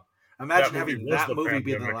shut down. Imagine having that movie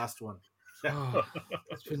be the last one. Oh,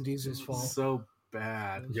 it's Vin Diesel's fault. So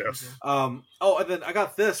bad. Yes. And then I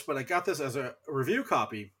got this, but I got this as a review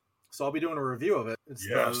copy, so I'll be doing a review of it. It's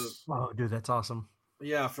oh, dude, that's awesome.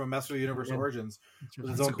 Yeah, from Master of the Universe Origins,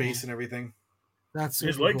 with its own base and everything. That's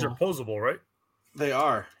his legs are posable, right? They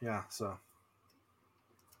are, yeah. So,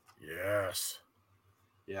 yes,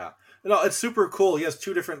 yeah. No, it's super cool. He has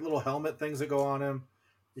 2 different little helmet things that go on him.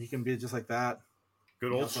 He can be just like that.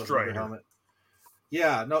 Good old Strider helmet.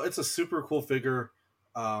 Yeah, no, it's a super cool figure.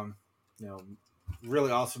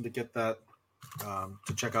 Really awesome to get that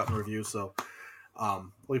to check out and review. So,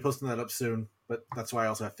 we'll be posting that up soon. But that's why I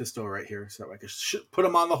also have Fisto right here, so I can put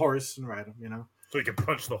him on the horse and ride him, So he can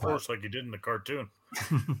punch the horse like he did in the cartoon.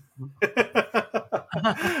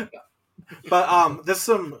 But there's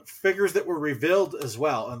some figures that were revealed as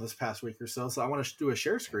well in this past week or so. So I want to do a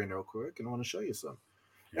share screen real quick, and I want to show you some.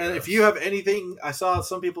 Yes. And if you have anything, I saw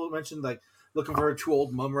some people mentioned like looking for 2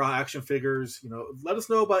 old Mumra action figures. Let us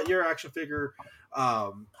know about your action figure.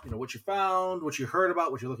 What you found, what you heard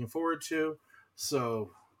about, what you're looking forward to. So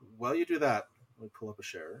while you do that, let me pull up a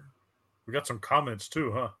share. We got some comments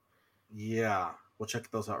too, huh? Yeah, we'll check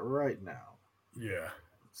those out right now. Yeah.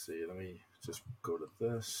 Let's see. Let me just go to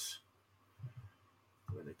this.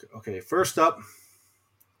 Okay, first up,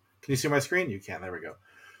 can you see my screen? You can. There we go.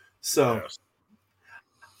 So, Yes.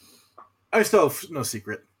 I still have no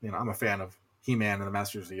secret. I'm a fan of He-Man and the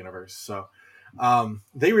Masters of the Universe. So,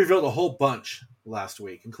 they revealed a whole bunch last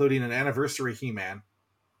week, including an anniversary He-Man.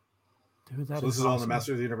 Dude, so this is all on the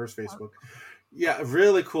Masters of the Universe Facebook. Yeah,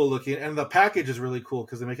 really cool looking, and the package is really cool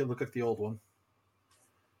because they make it look like the old one.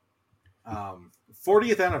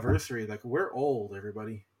 40th anniversary. Like, we're old,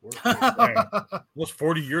 everybody. We're old. Almost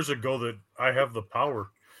 40 years ago that I have the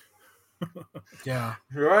power. Yeah.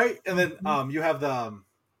 Right, and then you have the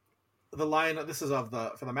line. This is for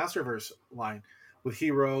the Masterverse line with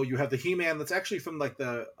Hero. You have the He-Man that's actually from like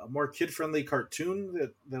the more kid-friendly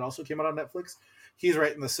cartoon that also came out on Netflix. He's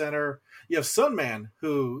right in the center. You have Sunman,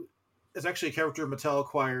 who is actually a character Mattel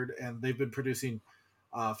acquired, and they've been producing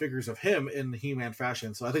figures of him in the He-Man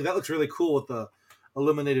fashion. So I think that looks really cool with the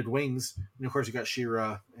illuminated wings. And of course, you got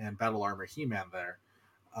She-Ra and Battle Armor He-Man there.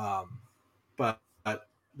 But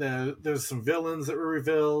there's some villains that were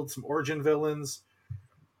revealed, some origin villains.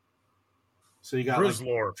 So you got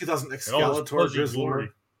Grizzlor. Like 2000 Excalitor, Grizzlor.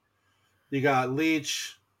 You got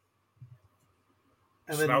Leech.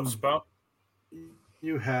 And Snout Spout.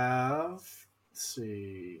 You have, let's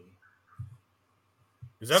see.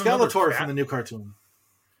 Is that Skeletor from the new cartoon?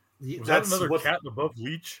 Was that another cat above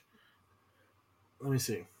Leech? Let me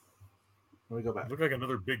see. Let me go back. Look like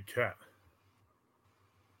another big cat.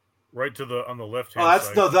 Right on the left hand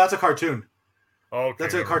side. That's a cartoon. Oh, okay.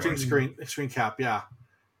 That's a cartoon screen cap, yeah.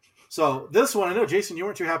 So this one, I know, Jason, you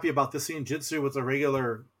weren't too happy about this seeing Jitsu with a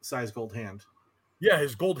regular size gold hand. Yeah,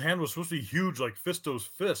 his gold hand was supposed to be huge, like Fisto's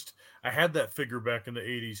fist. I had that figure back in the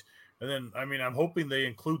 80s. And then, I'm hoping they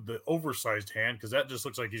include the oversized hand because that just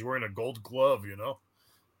looks like he's wearing a gold glove,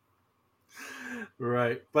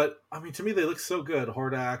 Right. But, to me, they look so good.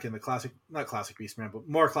 Hordak and the not classic Beastman, but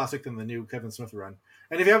more classic than the new Kevin Smith run.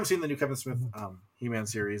 And if you haven't seen the new Kevin Smith He-Man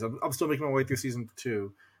series, I'm still making my way through season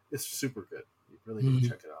 2. It's super good. You really need to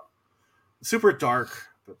check it out. Super dark,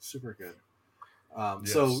 but super good.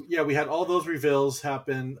 Yes. So, yeah, we had all those reveals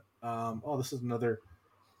happen. This is another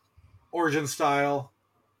origin style.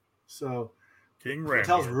 So, King Ram.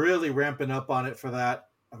 Mattel's really ramping up on it for that.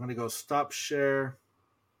 I'm going to go stop share.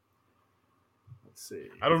 Let's see.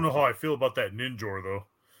 I don't know how I feel about that Ninjor, though.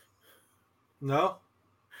 No?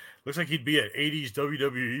 Looks like he'd be an 80s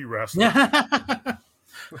WWE wrestler. Yeah.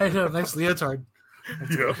 I know, nice leotard.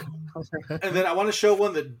 Yeah. And then I want to show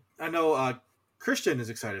one that I know Christian is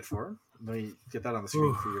excited for. Let me get that on the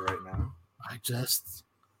screen for you right now. I'm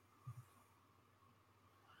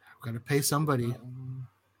going to pay somebody.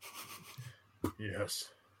 Yes.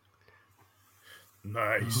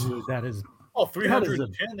 Nice. Dude, that is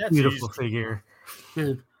 310. That's beautiful easy. figure.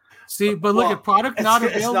 Dude. See, but look at product not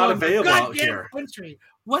available. It's not available out goddamn here. Country.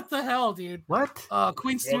 What the hell, dude? What?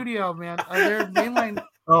 Queen Studio, man. They're mainland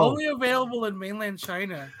only available in mainland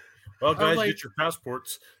China. Well, guys, get your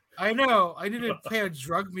passports. I know. I need to pay a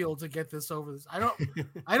drug mule to get this over this. I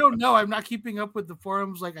don't know. I'm not keeping up with the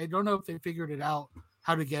forums. Like, I don't know if they figured it out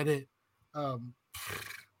how to get it. What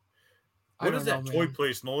is that toy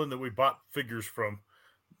place, Nolan, that we bought figures from?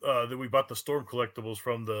 That we bought the Storm collectibles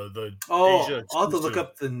from the Asia. I'll have to look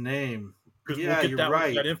up the name. Yeah, we'll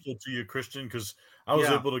get that info to you, Christian, because I was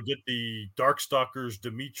able to get the Darkstalkers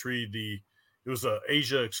Dimitri. It was a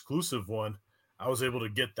Asia exclusive one. I was able to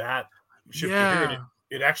get that shipped to here. And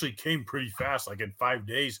it actually came pretty fast, like in 5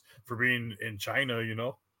 days for being in China,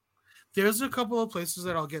 There's a couple of places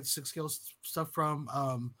that I'll get 6-scale stuff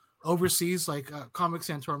from. Overseas, like Comic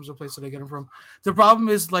Santorum's a place that I get them from. The problem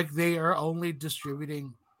is, like, they are only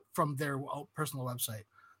distributing from their personal website,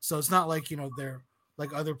 so it's not like they're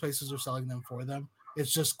like other places are selling them for them.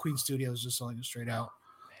 It's just Queen Studios just selling it straight out,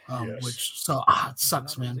 which it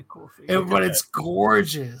sucks, man. But it's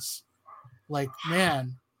gorgeous. Like,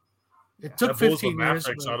 man, it took 15 years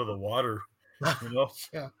out of the water,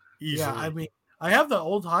 yeah, easily. Yeah. I have the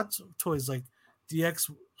old Hot Toys like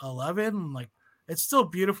DX11, like. It's still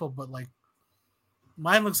beautiful, but like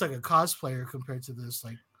mine looks like a cosplayer compared to this.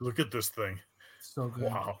 Like, look at this thing. So good.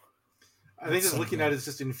 Wow. I think just looking at it is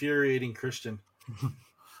just infuriating Christian.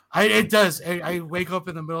 It does. I wake up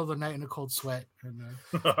in the middle of the night in a cold sweat. And,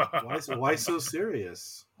 why so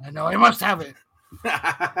serious? I know. I must have it.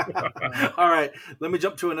 All right. Let me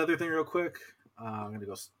jump to another thing real quick. I'm going to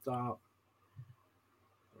go stop.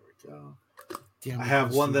 There we go. I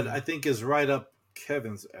have one that I think is right up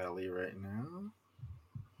Kevin's alley right now.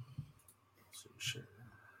 So sure.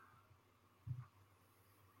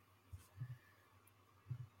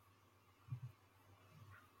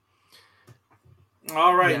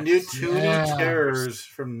 All right, Yes. new Toonie Yes. Terrors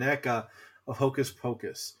from NECA of Hocus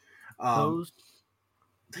Pocus. Those,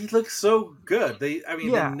 They look so good. They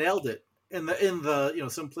Yeah. nailed it in the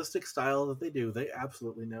simplistic style that they do. They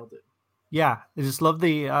absolutely nailed it. yeah, I just love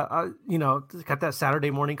the it's got that Saturday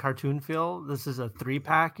morning cartoon feel. This is a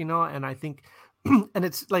 3-pack, and I think, and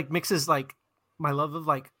it's like mixes like my love of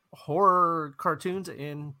like horror cartoons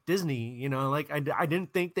in Disney. Like I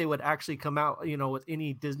didn't think they would actually come out, with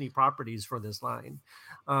any Disney properties for this line.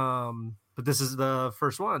 But this is the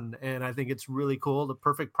first one, and I think it's really cool. The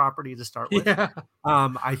perfect property to start with. Yeah.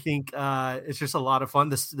 I think it's just a lot of fun.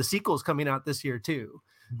 The sequel's coming out this year too.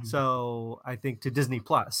 Mhm. So I think to Disney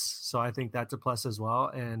Plus. So I think that's a plus as well.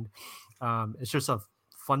 And it's just a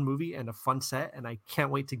fun movie and a fun set, and I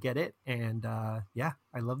can't wait to get it. And yeah,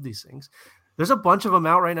 I love these things. There's a bunch of them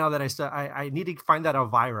out right now that I need to find that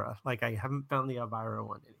Elvira. Like I haven't found the Elvira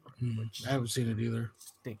one anywhere, which I haven't seen it either.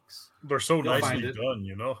 stinks. They're so You'll find nicely it. done,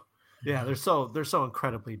 you know. Yeah, they're so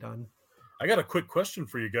incredibly done. I got a quick question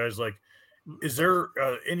for you guys. Like, is there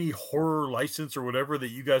any horror license or whatever that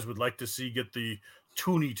you guys would like to see get the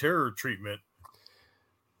Toonie Terror treatment?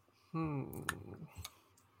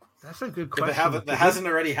 That's a good If question. that hasn't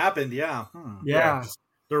already happened, yeah. Yeah. 'cause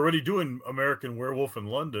they're already doing American Werewolf in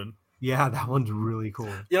London. Yeah, that one's really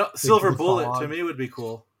cool. Silver the Bullet fog. to me would be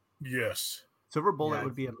cool. Yes. Silver Bullet Yeah.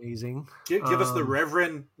 would be amazing. Give us the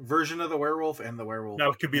Reverend version of the werewolf and the werewolf.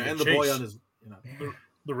 Now it could be and the the boy Chase. on his.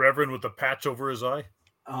 The Reverend with the patch over his eye.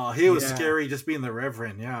 Oh, he was Yeah. scary just being the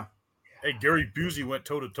Reverend. Yeah. Hey, Gary Busey went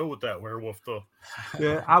toe to toe with that werewolf, though.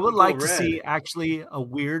 Yeah, I would Go like to red. see actually a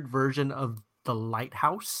weird version of the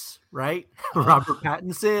Lighthouse, right? Robert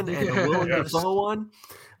Pattinson and a Willem Yes. Dafoe one,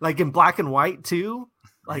 like in black and white too.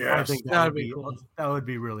 Like I Yes. think That'd be cool. That would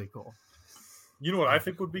be really cool. You know what I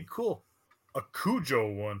think would be cool? A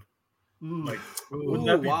Cujo one. Like, wouldn't Ooh,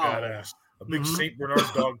 that be wow. badass? A big Mhm. Saint Bernard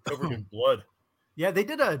dog covered in blood. Yeah, they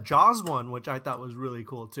did a Jaws one, which I thought was really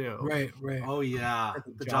cool too. Right. Oh yeah,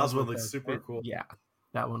 the Jaws one looks super cool. Yeah,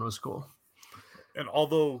 that one was cool. And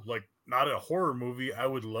although, like, not a horror movie, I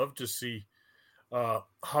would love to see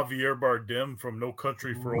Javier Bardem from No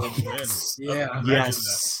Country for Old Men. Yeah. Imagine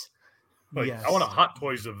Yes. that. Like, Yes. I want a Hot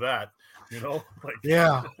Toys of that, like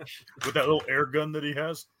Yeah. with that little air gun that he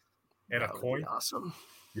has and That a would coin. be awesome.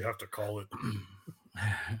 You have to call it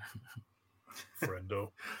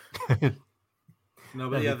Friendo. No,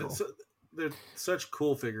 That'd but yeah, be cool. they're such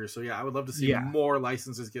cool figures. So yeah, I would love to see Yeah. more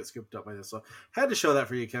licenses get scooped up by this. So had to show that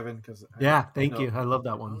for you, Kevin. Because Yeah, thank you. I love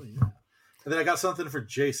that one. Oh, yeah. And then I got something for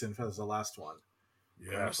Jason for the last one. I'm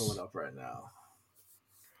gonna Yes. pull it up right now.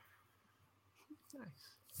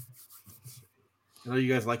 Nice. I know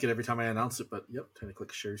you guys like it every time I announce it, but yep, time to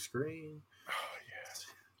click share screen. Oh,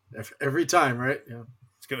 yes. Every time, right? Yeah.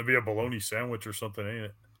 It's going to be a bologna sandwich or something, ain't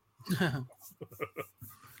it? There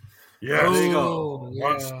Yes. you go. Oh,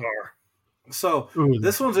 One yeah. star. So Ooh,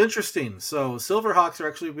 this one's interesting. So Silverhawks are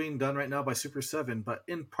actually being done right now by Super 7, but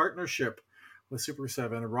in partnership with Super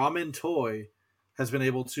 7, Ramen Toy has been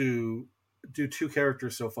able to do 2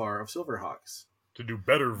 characters so far of Silverhawks. To do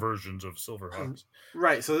better versions of Silverhawks.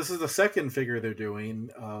 Right. So this is the second figure they're doing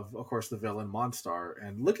of course, the villain Monstar.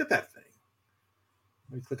 And look at that thing.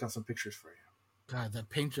 Let me click on some pictures for you. God, that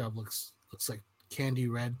paint job looks like candy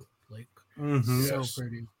red. Like Mm-hmm. so Yes.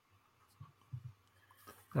 pretty.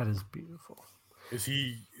 that is beautiful. Is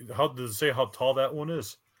he, how does it say how tall that one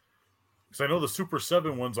is? Because I know the Super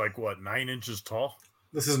 7 one's like, what, 9 inches tall?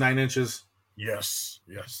 This is 9 inches. Yes.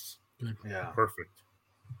 Yeah. Perfect.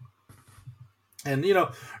 And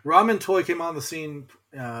Ramen Toy came on the scene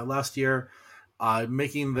last year,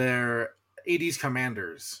 making their 80s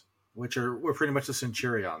commanders, which were pretty much the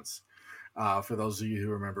Centurions, for those of you who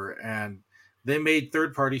remember. And they made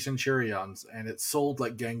third-party Centurions, and it sold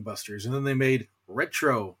like gangbusters. And then they made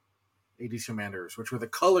retro 80s commanders, which were the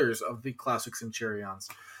colors of the classic Centurions.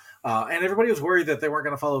 And everybody was worried that they weren't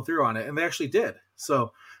going to follow through on it, and they actually did.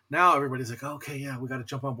 So now everybody's like, okay, yeah, we got to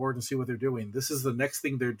jump on board and see what they're doing. This is the next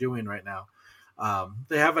thing they're doing right now.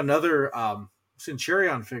 They have another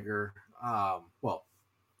Centurion figure,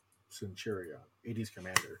 Centurion, 80s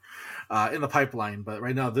Commander, in the pipeline. But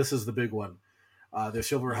right now, this is the big one. Their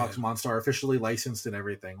Silverhawks Monstar officially licensed and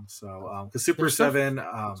everything. So, because Super There's stuff- 7,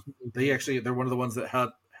 they're one of the ones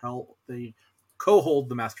that they co-hold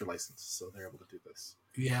the master license, so they're able to do this.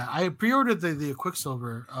 Yeah, I pre-ordered the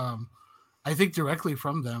Quicksilver. I think directly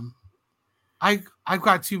from them. I've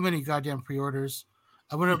got too many goddamn pre-orders.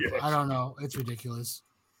 Yes. I don't know. It's ridiculous.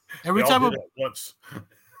 They Every all time did it at once.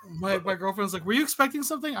 my girlfriend's like, "Were you expecting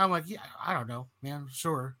something?" I'm like, "Yeah, I don't know, man.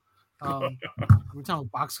 Sure." Every time a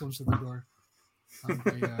box comes to the door.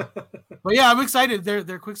 But yeah, I'm excited.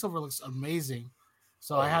 Their Quicksilver looks amazing.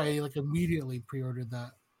 So I like immediately pre-ordered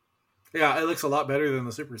that. Yeah, it looks a lot better than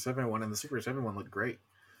the Super 7 one, and the Super 7 one looked great.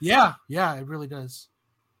 Yeah, it really does.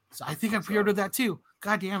 So I think I pre-ordered that too.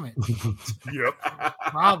 God damn it. Yep.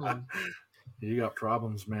 Problem. You got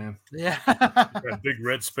problems, man. Yeah. That big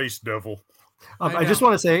red space devil. I just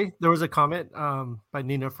want to say there was a comment by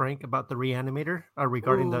Nina Frank about the Reanimator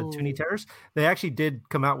regarding the Toonie Terrors. They actually did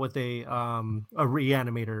come out with a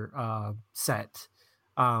Reanimator set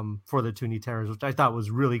for the Toonie Terrors, which I thought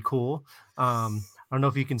was really cool. I don't know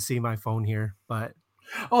if you can see my phone here, but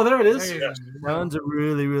oh, there it is. Yes. That one's a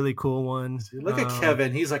really, really cool one. Look at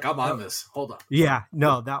Kevin. He's like, I'm on this. Hold on. Yeah,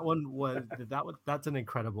 no, that's an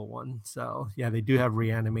incredible one. So yeah, they do have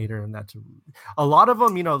Reanimator, and that's a lot of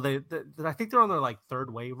them. You know, they I think they're on their like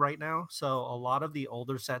third wave right now. So a lot of the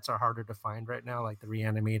older sets are harder to find right now, like the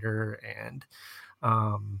Reanimator, and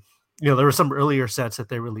there were some earlier sets that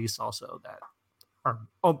they released also that are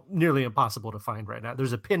nearly impossible to find right now.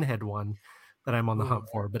 There's a Pinhead one that I'm on the hunt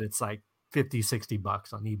for, but it's like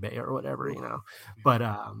 $50-$60 on eBay or whatever, but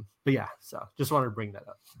yeah, so just wanted to bring that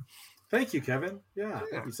up. Thank you, Kevin. Yeah,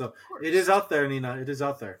 thank you. So it is out there, Nina. It is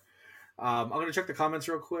out there. I'm going to check the comments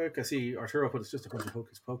real quick. I see Arturo put it's just a bunch of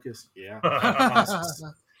hocus pocus. Yeah.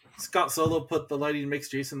 Scott Solo put the lighting makes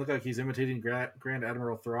Jason look like he's imitating Grand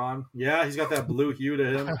Admiral Thrawn. Yeah, he's got that blue hue to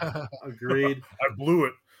him. Agreed. I blew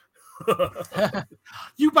it.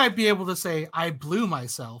 You might be able to say, I blew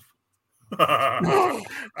myself.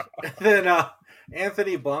 Then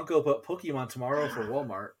Anthony Blanco put Pokemon tomorrow for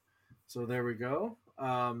Walmart. So there we go.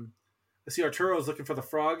 I see Arturo's looking for the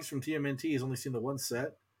frogs from TMNT. He's only seen the one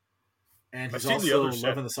set. And he's also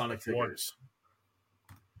loving the Sonic figures.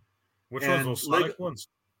 Which ones? Those Sonic ones?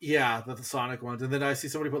 Yeah, the Sonic ones. And then I see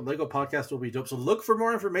somebody put Lego Podcast will be dope. So look for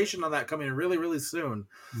more information on that coming really, really soon.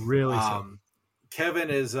 Really soon. Kevin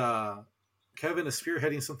is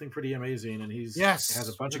spearheading something pretty amazing, and he has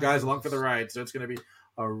a bunch of guys along for the ride, so it's going to be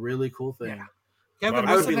a really cool thing. Yeah. Kevin,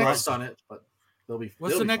 I would be lost on it, but they'll be.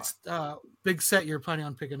 What's the next big set you're planning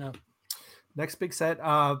on picking up? Next big set,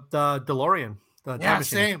 the DeLorean. The time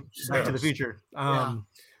machine, same. Back to the Future.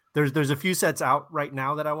 There's a few sets out right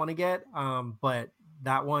now that I want to get, but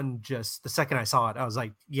that one just the second I saw it, I was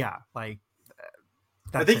like, I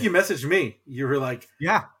think you messaged me. You were like,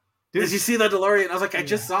 yeah. Dude, did you see the DeLorean? I was like, I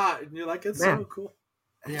just saw it, and you're like, it's so cool.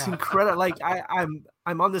 It's incredible. Like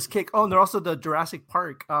I'm on this kick. Oh, and they're also the Jurassic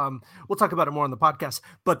Park. We'll talk about it more on the podcast.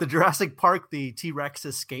 But the Jurassic Park, the T-Rex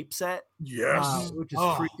escape set, which is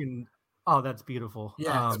freaking. Oh, that's beautiful.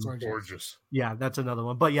 Yeah, it's gorgeous. Yeah, that's another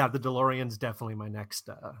one. But yeah, the DeLorean's definitely my next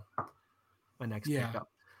pickup.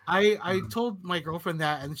 I told my girlfriend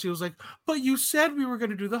that, and she was like, "But you said we were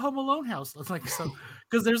going to do the Home Alone house." I was like, "So,"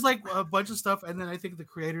 because there's like a bunch of stuff, and then I think the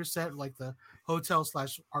creator set, like the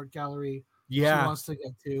hotel/art gallery, she wants to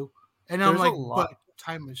get to, and I'm like, "But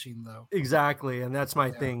time machine though." Exactly, and that's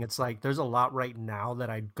my thing. It's like there's a lot right now that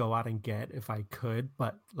I'd go out and get if I could,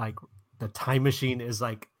 but like the time machine is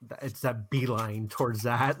like it's that beeline towards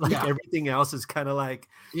that. Like everything else is kind of like,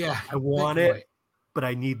 I want it. But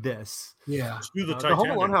I need this. Yeah. The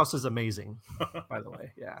Home Alone house is amazing, by the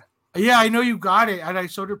way. Yeah. Yeah, I know you got it. And I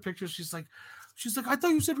showed her pictures. She's like, I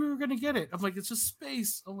thought you said we were going to get it. I'm like, it's just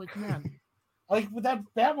space. I'm like, man. Like with that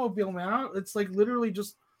Batmobile, man, it's like literally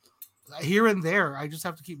just here and there. I just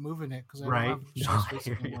have to keep moving it because I don't have space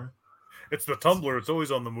anymore. It's the tumbler. It's always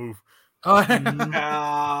on the move. Oh, I like that.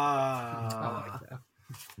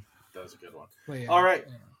 That was a good one. All right.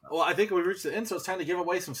 Yeah. Well, I think we reached the end, so it's time to give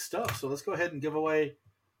away some stuff. So let's go ahead and give away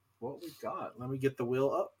what we got. Let me get the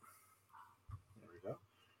wheel up. There we go.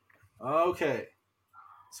 Okay.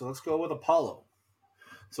 So let's go with Apollo.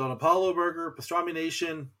 So an Apollo Burger, Pastrami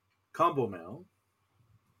Nation combo meal.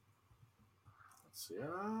 Let's see.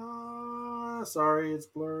 Sorry, it's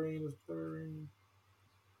blurring.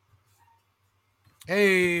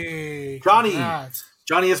 Hey, Johnny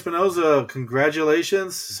Espinoza,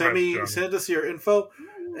 congratulations. Send us your info.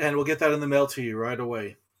 And we'll get that in the mail to you right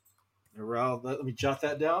away. Let me jot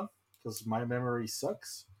that down because my memory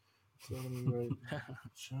sucks. So let me write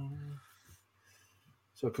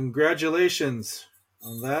So congratulations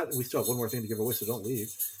on that. We still have one more thing to give away, so don't leave.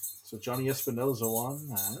 So Johnny Espinoza won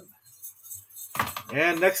that.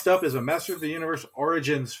 And next up is a Master of the Universe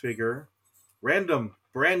Origins figure. Random,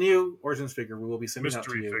 brand new Origins figure we will be sending out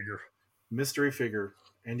to you. Mystery figure.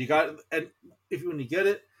 And when you get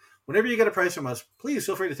it, whenever you get a prize from us, please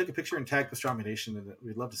feel free to take a picture and tag Pastrami Nation in it.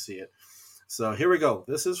 We'd love to see it. So here we go.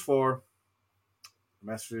 This is for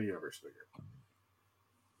Master of the Universe figure.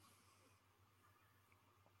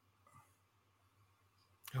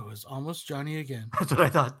 It was almost Johnny again. That's what I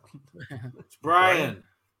thought. It's Brian.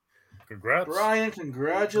 Congrats. Brian,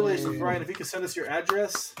 congratulations, Brian. If you can send us your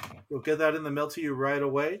address, we'll get that in the mail to you right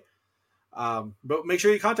away. But make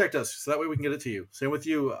sure you contact us so that way we can get it to you. Same with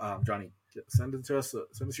you, Johnny. Send it to us.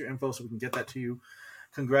 Send us your info so we can get that to you.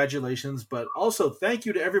 Congratulations. But also, thank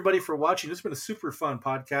you to everybody for watching. It's been a super fun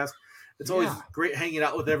podcast. It's always great hanging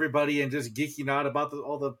out with everybody and just geeking out about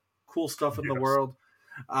all the cool stuff in the world.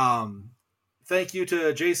 Thank you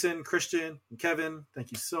to Jason, Christian, and Kevin.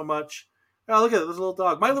 Thank you so much. Oh, look at it. There's a little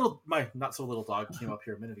dog. My not so little dog came up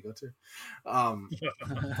here a minute ago too.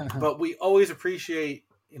 But we always appreciate,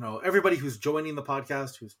 everybody who's joining the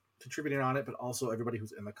podcast, who's contributing on it, but also everybody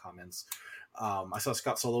who's in the comments. I saw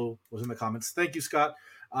Scott Solo was in the comments. Thank you, Scott.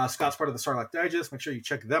 Scott's part of the Sarlacc Digest. Make sure you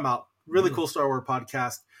check them out. Really cool Star Wars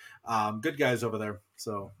podcast. Good guys over there.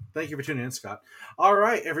 So thank you for tuning in, Scott. All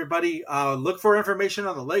right, everybody. Look for information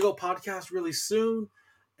on the Lego podcast really soon.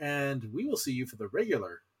 And we will see you for the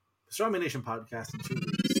regular Pastrami Nation podcast in 2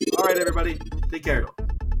 weeks. All right, everybody. Take care.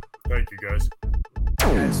 Thank you, guys. See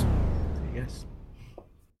you guys.